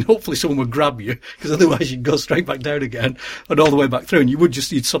 and hopefully someone would grab you, because otherwise you'd go straight back down again, and all the way back through, and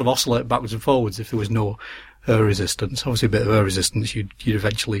you'd sort of oscillate backwards and forwards if there was no air resistance. Obviously a bit of air resistance, you'd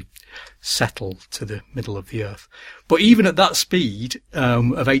eventually settle to the middle of the Earth. But even at that speed,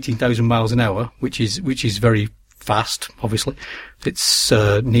 of 18,000 miles an hour, which is very fast, obviously, it's,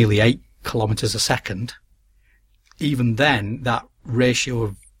 nearly 8 kilometres a second, even then, that ratio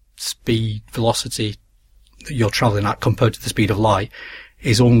of speed, velocity that you're travelling at compared to the speed of light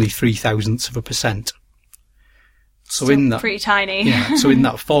is only 0.003%. So still in that, pretty tiny. Yeah. So in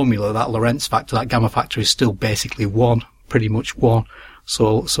that formula, that Lorentz factor, that gamma factor is still basically 1, pretty much 1.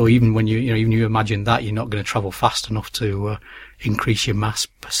 So even when even you imagine that, you're not going to travel fast enough to increase your mass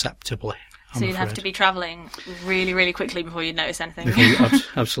perceptively. So you'd have to be travelling really, really quickly before you'd notice anything.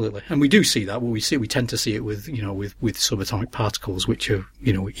 Absolutely. And we do see that. What we tend to see it with subatomic particles, which are,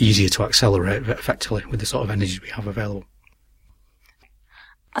 easier to accelerate effectively with the sort of energies we have available.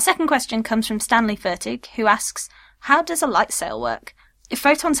 Our second question comes from Stanley Fertig, who asks, how does a light sail work? If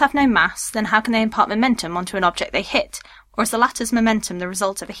photons have no mass, then how can they impart momentum onto an object they hit? Or is the latter's momentum the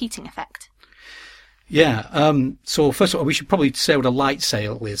result of a heating effect? Yeah. So first of all, we should probably say what a light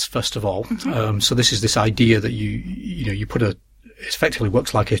sail is, first of all. Mm-hmm. So this is this idea that you put it effectively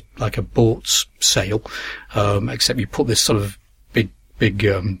works like a boat's sail, except you put this sort of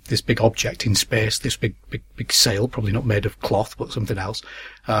this big object in space, this big sail, probably not made of cloth, but something else.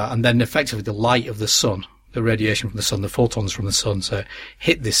 And then effectively the light of the sun, the radiation from the sun, the photons from the sun, so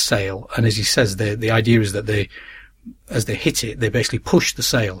hit this sail. And as he says, the idea is that as they hit it, they basically push the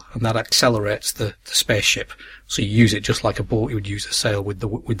sail, and that accelerates the spaceship. So you use it just like a boat, you would use a sail with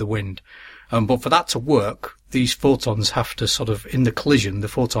the wind. But for that to work, these photons have to sort of, in the collision, the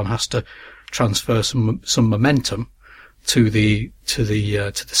photon has to transfer some momentum to the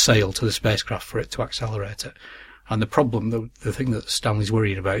sail, to the spacecraft, for it to accelerate it. And the problem, the thing that Stanley's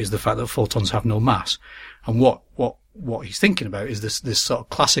worried about, is the fact that photons have no mass. And what he's thinking about is this sort of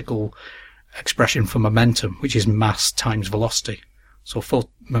classical expression for momentum, which is mass times velocity. So for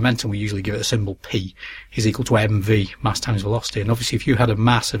momentum, we usually give it a symbol P, is equal to mv, mass times velocity. And obviously if you had a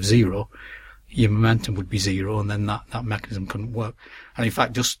mass of 0, your momentum would be 0, and then that mechanism couldn't work. And in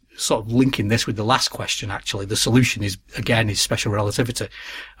fact, just sort of linking this with the last question, actually, the solution is special relativity.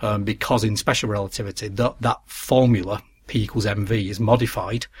 Because in special relativity, that formula, P equals mv, is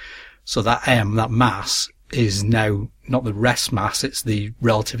modified. So that that mass, is now not the rest mass, it's the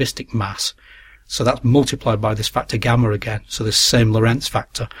relativistic mass. So that's multiplied by this factor gamma again. So this same Lorentz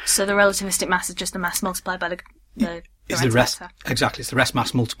factor. So the relativistic mass is just the mass multiplied by the Lorentz factor. Exactly. It's the rest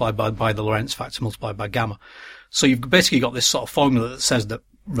mass multiplied by the Lorentz factor multiplied by gamma. So you've basically got this sort of formula that says that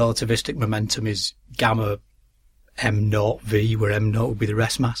relativistic momentum is gamma m naught v, where m naught would be the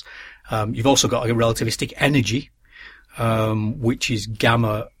rest mass. You've also got a relativistic energy, which is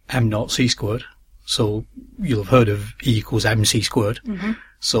gamma m naught c squared. So you'll have heard of E equals mc squared. Mm-hmm.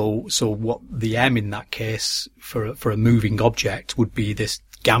 So what the m in that case for a moving object would be this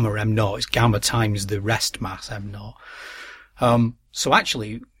gamma m naught. It's gamma times the rest mass m naught. So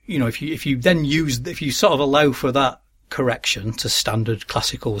actually, if you sort of allow for that correction to standard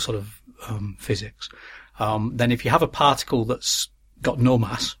classical sort of physics, then if you have a particle that's got no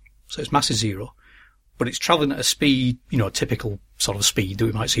mass, so its mass is zero, but it's travelling at a speed, typical sort of speed that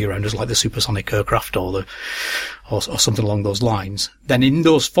we might see around us, like the supersonic aircraft or something along those lines, then in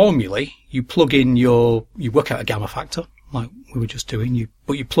those formulae, you plug in you work out a gamma factor, like we were just doing,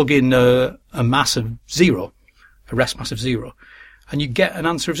 but you plug in a mass of zero, a rest mass of zero, and you get an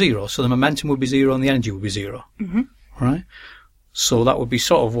answer of zero. So the momentum would be zero and the energy would be zero. Mm-hmm. Right? So that would be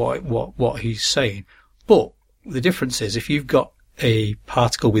sort of what he's saying. But the difference is if you've got a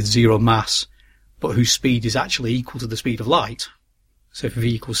particle with zero mass, but whose speed is actually equal to the speed of light, so if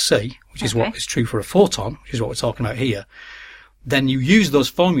V equals C, which is what is true for a photon, which is what we're talking about here, then you use those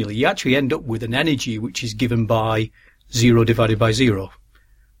formulae, you actually end up with an energy which is given by 0 divided by 0.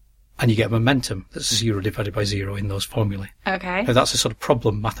 And you get momentum that's 0 divided by 0 in those formulae. Okay. Now that's a sort of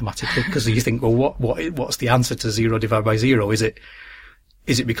problem mathematically, because you think, well, what's the answer to 0 divided by 0? Is it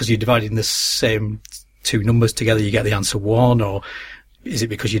because you're dividing the same two numbers together, you get the answer 1, or is it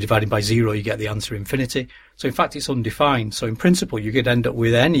because you're dividing by 0, you get the answer infinity? So in fact, it's undefined. So in principle, you could end up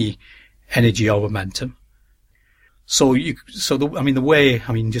with any energy or momentum. Just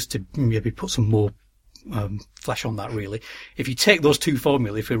to maybe put some more flesh on that, really, if you take those two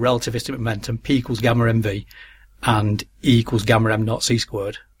formulae for relativistic momentum, P equals gamma mv and E equals gamma m naught c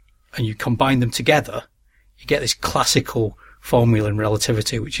squared, and you combine them together, you get this classical formula in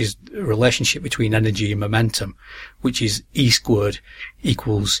relativity, which is a relationship between energy and momentum, which is E squared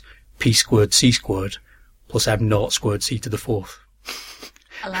equals P squared c squared plus m naught squared c to the fourth.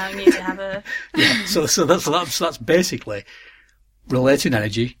 Allowing you to have a... Yeah, so that's basically relating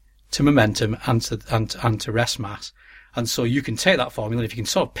energy to momentum and to rest mass. And so you can take that formula, if you can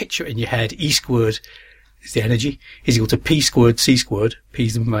sort of picture it in your head, E squared is the energy, is equal to P squared c squared, P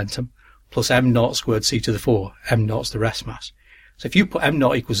is the momentum, plus m naught squared c to the 4, m naught's the rest mass. So if you put m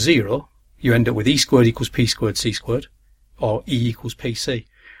naught equals 0, you end up with E squared equals P squared c squared, or E equals PC.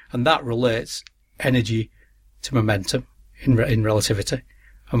 And that relates energy to momentum in relativity.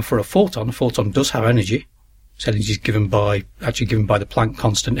 And for a photon does have energy. Its energy is given by the Planck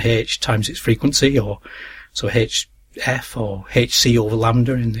constant h times its frequency, or so hf or hc over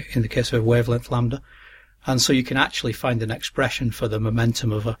lambda in the case of a wavelength lambda. And so you can actually find an expression for the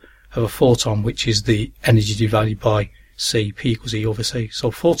momentum of a photon, which is the energy divided by c, P equals E over c. So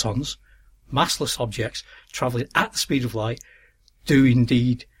photons, massless objects travelling at the speed of light, do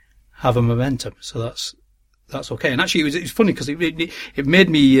indeed have a momentum. So that's okay. And actually, it was funny because it made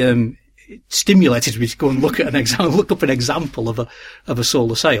me it stimulated me to go and look up an example of a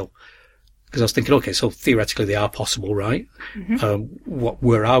solar sail, because I was thinking, okay, so theoretically they are possible, right? Mm-hmm.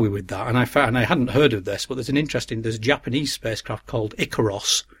 Where are we with that? And I hadn't heard of this, but there's a Japanese spacecraft called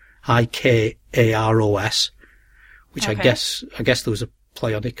Ikaros, Ikaros, which I guess there was a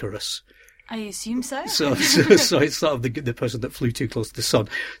play on Icarus. I assume so. So it's sort of the person that flew too close to the sun.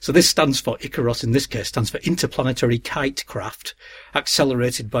 So this stands for, Ikaros in this case, stands for Interplanetary Kite Craft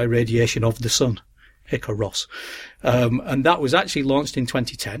Accelerated by Radiation of the Sun. Ikaros. And that was actually launched in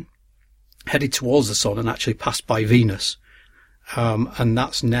 2010, headed towards the sun and actually passed by Venus. And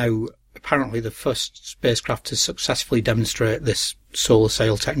that's now apparently the first spacecraft to successfully demonstrate this solar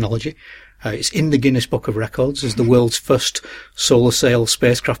sail technology. It's in the Guinness Book of Records as the world's first solar sail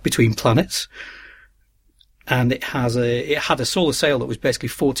spacecraft between planets. And it had a solar sail that was basically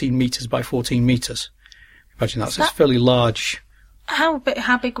 14 meters by 14 meters. Imagine that. So it's fairly large. How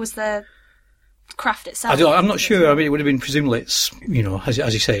big was the craft itself? I'm not sure. I mean, it would have been presumably it's, as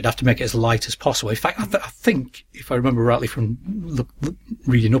you say, you'd have to make it as light as possible. In fact, I think, if I remember rightly from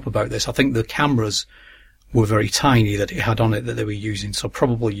reading up about this, I think the cameras were very tiny that it had on it that they were using. So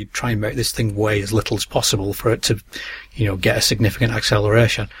probably you'd try and make this thing weigh as little as possible for it to, get a significant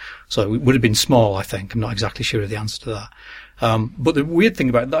acceleration. So it would have been small, I think. I'm not exactly sure of the answer to that. But the weird thing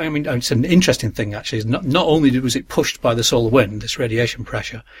about that, I mean, it's an interesting thing actually, is not only was it pushed by the solar wind, this radiation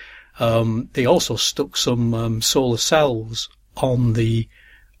pressure, they also stuck some solar cells on the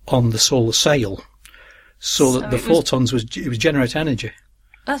solar sail, so that the photons was generate energy.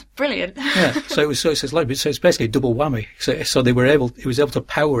 That's brilliant. Yeah, so it's basically a double whammy. So it was able to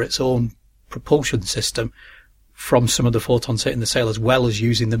power its own propulsion system from some of the photons hitting the sail, as well as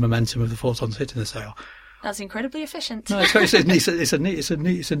using the momentum of the photons hitting the sail. That's incredibly efficient. No, it's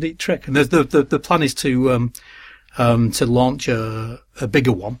a neat trick. And the plan is to launch a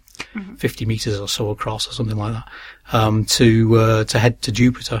bigger one, 50 meters or so across, or something like that, to head to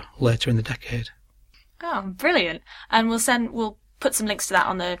Jupiter later in the decade. Oh, brilliant! And we'll put some links to that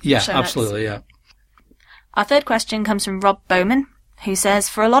on the show notes. Absolutely, yeah. Our third question comes from Rob Bowman, who says,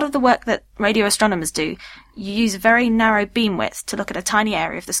 for a lot of the work that radio astronomers do, you use a very narrow beam width to look at a tiny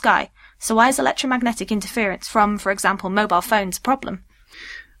area of the sky. So why is electromagnetic interference from, for example, mobile phones a problem?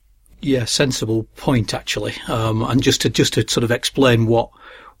 Yeah, sensible point, actually. And just to sort of explain what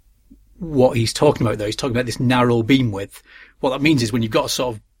he's talking about there, he's talking about this narrow beam width. What that means is when you've got a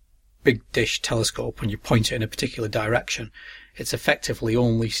sort of big dish telescope and you point it in a particular direction, it's effectively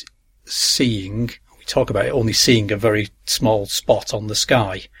only seeing, we talk about it, only seeing a very small spot on the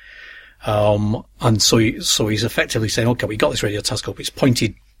sky. And so he's effectively saying, okay, we got this radio telescope, it's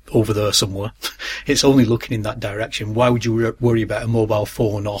pointed over there somewhere. It's only looking in that direction. Why would you worry about a mobile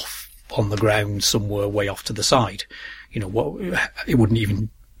phone off on the ground somewhere way off to the side? It wouldn't even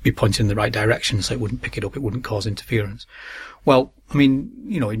be pointing in the right direction, so it wouldn't pick it up, it wouldn't cause interference. Well, I mean,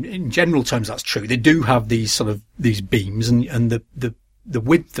 in general terms, that's true. They do have these beams, and the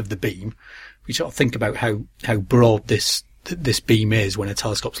width of the beam, we sort of think about how broad this beam is when a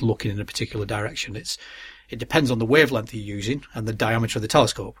telescope's looking in a particular direction. It depends on the wavelength you're using and the diameter of the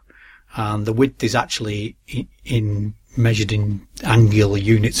telescope. And the width is actually measured in angular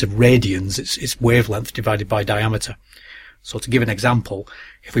units of radians. It's wavelength divided by diameter. So to give an example,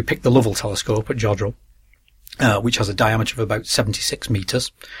 if we pick the Lovell telescope at Jodrell, which has a diameter of about 76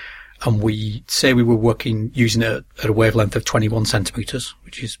 metres, and we say we were using it at a wavelength of 21 centimetres,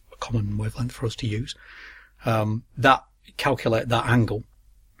 which is a common wavelength for us to use, calculate that angle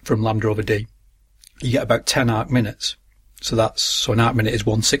from lambda over d, you get about 10 arc minutes. So an arc minute is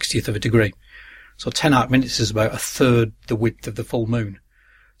 1/60th of a degree. So 10 arc minutes is about a third the width of the full moon.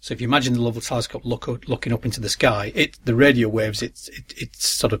 So if you imagine the Lovell telescope looking up into the sky, the radio waves, it's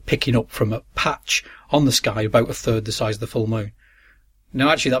sort of picking up from a patch on the sky about a third the size of the full moon. Now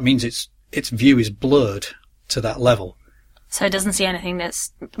actually that means its view is blurred to that level. So it doesn't see anything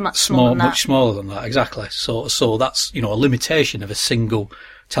that's much smaller than that. Much smaller than that, exactly. So that's, a limitation of a single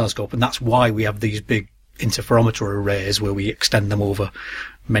telescope, and that's why we have these big interferometer arrays where we extend them over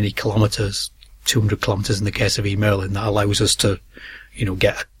many kilometres, 200 kilometres in the case of E-Merlin. That allows us to,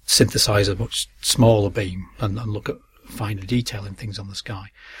 synthesize a much smaller beam and look at finer detail in things on the sky.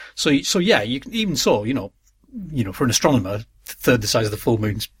 So yeah, for an astronomer, a third the size of the full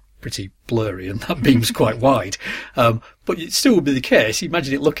moon's pretty blurry, and that beam's quite wide. But it still would be the case.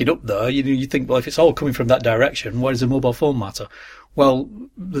 Imagine it looking up there. You think, well, if it's all coming from that direction, why does a mobile phone matter? Well,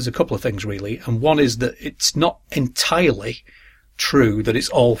 there's a couple of things really, and one is that it's not entirely true that it's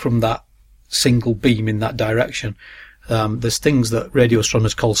all from that single beam in that direction. There's things that radio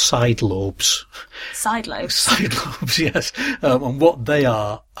astronomers call side lobes. Side lobes? Side lobes, yes. And what they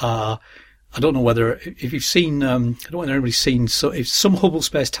are, I don't know whether, if you've seen, I don't know whether anybody's seen, if some Hubble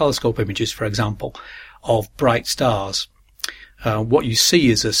Space Telescope images, for example, of bright stars, what you see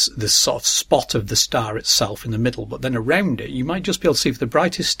is this sort of spot of the star itself in the middle, but then around it, you might just be able to see, for the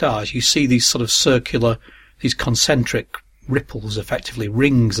brightest stars, you see these sort of circular, these concentric ripples, effectively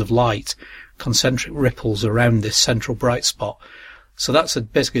rings of light, concentric ripples around this central bright spot. So that's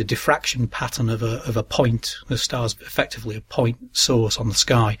basically a diffraction pattern of a point. The star's effectively a point source on the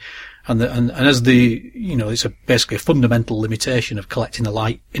sky. And as it's basically a fundamental limitation of collecting the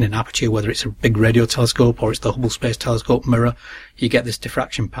light in an aperture, whether it's a big radio telescope or it's the Hubble Space Telescope mirror, you get this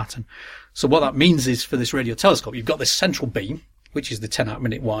diffraction pattern. So what that means is, for this radio telescope, you've got this central beam, which is the 10 arc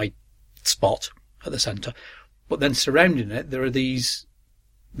minute wide spot at the centre, but then surrounding it, there are these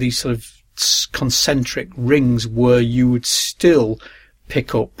sort of concentric rings where you would still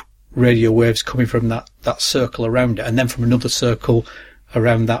pick up radio waves coming from that circle around it, and then from another circle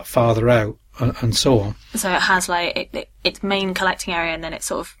around that farther out, and so on. So it has its main collecting area, and then it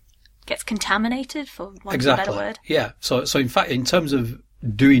sort of gets contaminated, for want of a better word. Yeah. So in fact, in terms of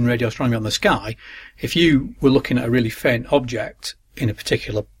doing radio astronomy on the sky, if you were looking at a really faint object in a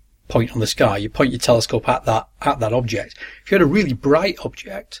particular point on the sky, you point your telescope at that object. If you had a really bright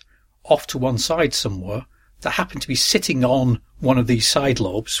object off to one side somewhere that happened to be sitting on one of these side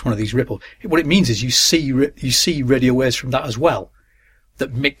lobes, one of these ripples, what it means is you see radio waves from that as well,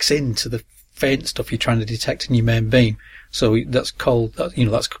 that mix into the faint stuff you're trying to detect in your main beam. So that's called,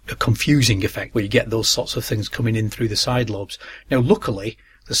 that's a confusing effect, where you get those sorts of things coming in through the side lobes. Now, luckily,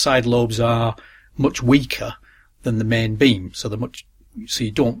 the side lobes are much weaker than the main beam, so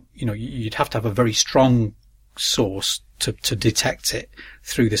you don't, you'd have to have a very strong source to detect it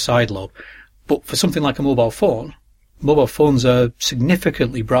through the side lobe. But for something like a mobile phones are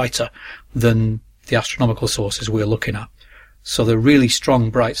significantly brighter than the astronomical sources we're looking at. So they're really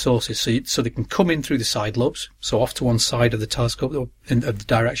strong, bright sources. So they can come in through the side lobes, so off to one side of the telescope, of the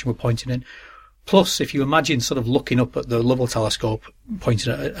direction we're pointing in. Plus, if you imagine sort of looking up at the Lovell telescope,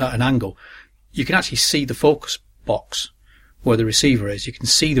 pointing at an angle, you can actually see the focus box where the receiver is. You can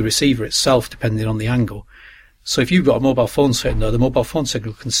see the receiver itself depending on the angle. So if you've got a mobile phone sitting there, the mobile phone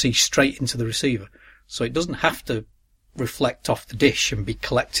signal can see straight into the receiver. So it doesn't have to reflect off the dish and be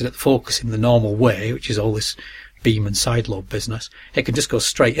collected at the focus in the normal way, which is all this beam and side lobe business. It can just go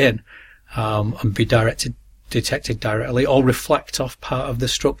straight in and be detected directly, or reflect off part of the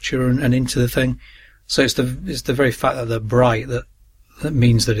structure and into the thing. So it's the very fact that they're bright that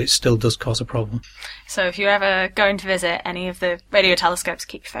means that it still does cause a problem. So if you're ever going to visit any of the radio telescopes,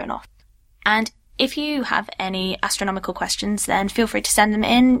 keep your phone off. And if you have any astronomical questions, then feel free to send them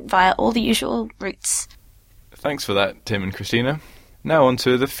in via all the usual routes. Thanks for that, Tim and Christina. Now on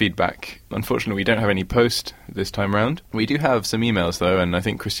to the feedback. Unfortunately, we don't have any post this time round. We do have some emails, though, and I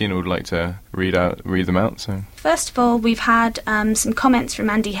think Christina would like to read them out. So, first of all, we've had some comments from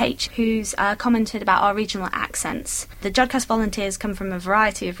Andy H., who's commented about our regional accents. The JodCast volunteers come from a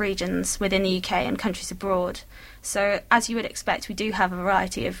variety of regions within the UK and countries abroad. So, as you would expect, we do have a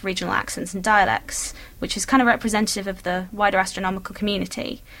variety of regional accents and dialects, which is kind of representative of the wider astronomical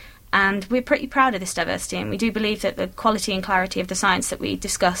community. And we're pretty proud of this diversity, and we do believe that the quality and clarity of the science that we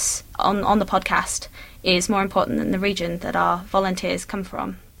discuss on the podcast is more important than the region that our volunteers come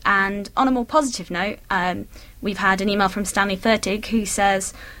from. And on a more positive note, we've had an email from Stanley Fertig, who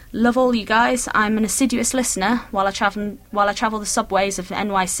says, "Love all you guys. I'm an assiduous listener while I travel the subways of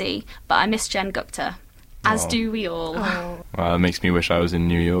NYC, but I miss Jen Gupta." As do we all. Well, that makes me wish I was in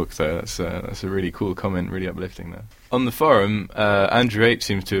New York, though. That's a really cool comment, really uplifting there. On the forum, Andrew H.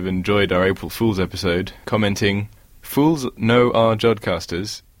 seems to have enjoyed our April Fool's episode, commenting, "Fools know our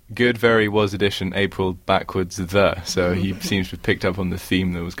Jodcasters. Good very was edition April backwards the." So he seems to have picked up on the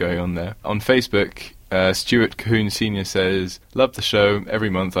theme that was going on there. On Facebook, Stuart Cahoon Sr. says, "Love the show.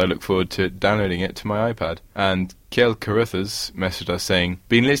 Every month I look forward to downloading it to my iPad." And Kjell Caruthers messaged us saying,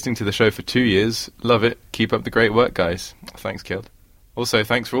 "Been listening to the show for 2 years. Love it. Keep up the great work, guys." Thanks, Kjell. Also,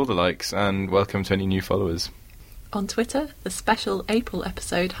 thanks for all the likes, and welcome to any new followers. On Twitter, the special April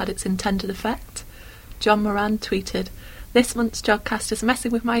episode had its intended effect. John Moran tweeted, "This month's Jodcast is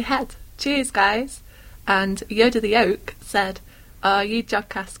messing with my head. Cheers, guys." And Yoda the Oak said, "You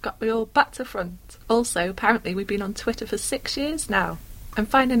Jodcast got me all back to front." Also, apparently we've been on Twitter for 6 years now. I'm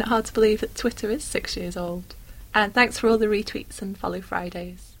finding it hard to believe that Twitter is 6 years old. And thanks for all the retweets and follow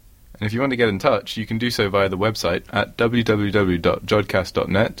Fridays. And if you want to get in touch, you can do so via the website at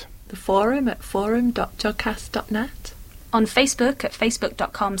www.jodcast.net. The forum at forum.jodcast.net. On Facebook at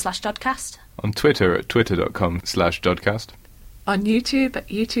facebook.com/jodcast. On Twitter at twitter.com/jodcast. On YouTube at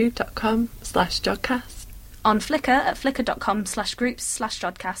youtube.com/jodcast. On Flickr at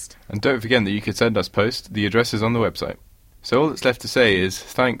flickr.com/groups/jodcast. And don't forget that you could send us posts. The address is on the website. So all that's left to say is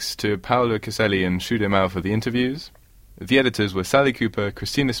thanks to Paola Caselli and Shude Mao for the interviews. The editors were Sally Cooper,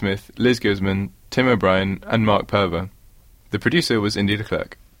 Christina Smith, Liz Guzman, Tim O'Brien and Mark Perver. The producer was Indy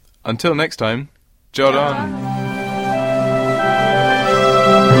Leclerc. Until next time, Jod on!